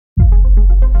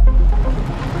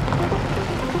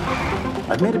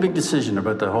I've made a big decision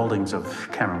about the holdings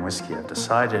of Cameron Whiskey. I've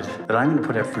decided that I'm going to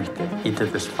put everything into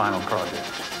this final project.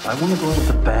 I want to go out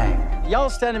with a bang. Y'all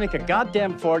stand to make a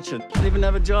goddamn fortune. Don't even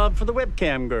have a job for the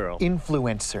webcam girl.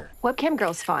 Influencer. Webcam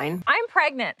girl's fine. I'm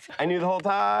pregnant. I knew the whole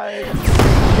time.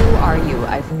 Who are you?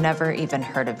 I've never even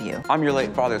heard of you. I'm your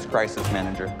late father's crisis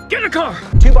manager. Get in the car!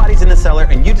 2 bodies in the cellar,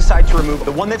 and you decide to remove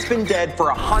the one that's been dead for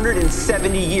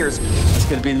 170 years. It's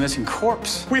going to be the missing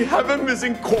corpse. We have a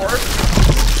missing corpse.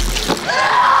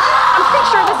 I'm pretty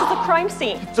sure this is a crime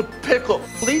scene. It's a pickle.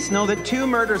 Police know that 2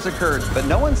 murders occurred, but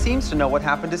no one seems to know what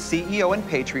happened to CEO and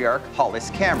patriarch Hollis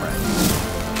Cameron.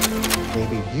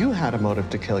 Maybe you had a motive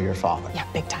to kill your father. Yeah,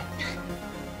 big time.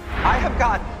 I have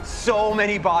got so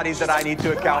many bodies that I need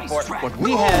to account for. What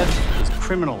we have is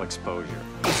criminal exposure.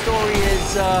 The story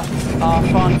is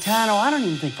Fontano. I don't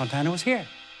even think Fontano was here.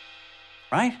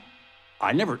 Right?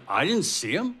 I didn't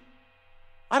see him.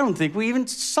 I don't think we even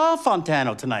saw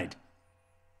Fontano tonight.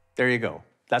 There you go.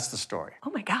 That's the story. Oh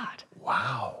my God.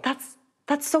 Wow. That's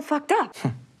so fucked up.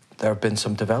 There have been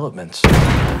some developments.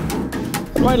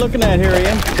 What am I looking at here,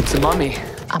 Ian? It's a mummy.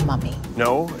 A mummy.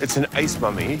 No, it's an ice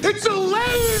mummy. It's a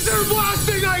laser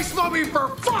blasting ice mummy,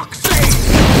 for fuck's sake!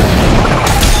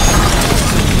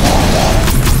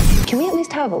 Can we at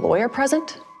least have a lawyer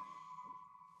present?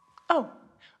 Oh,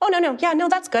 no. Yeah, no,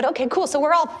 that's good. Okay, cool. So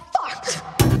we're all fucked.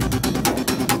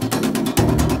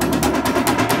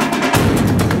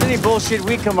 Any bullshit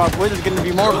we come up with is going to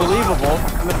be more believable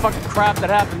than the fucking crap that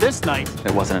happened this night.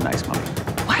 It wasn't a nice mummy.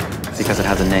 What? Because it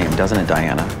has a name, doesn't it,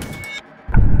 Diana?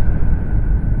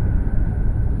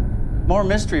 More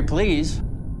mystery, please.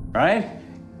 Right?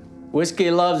 Whiskey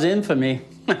loves infamy.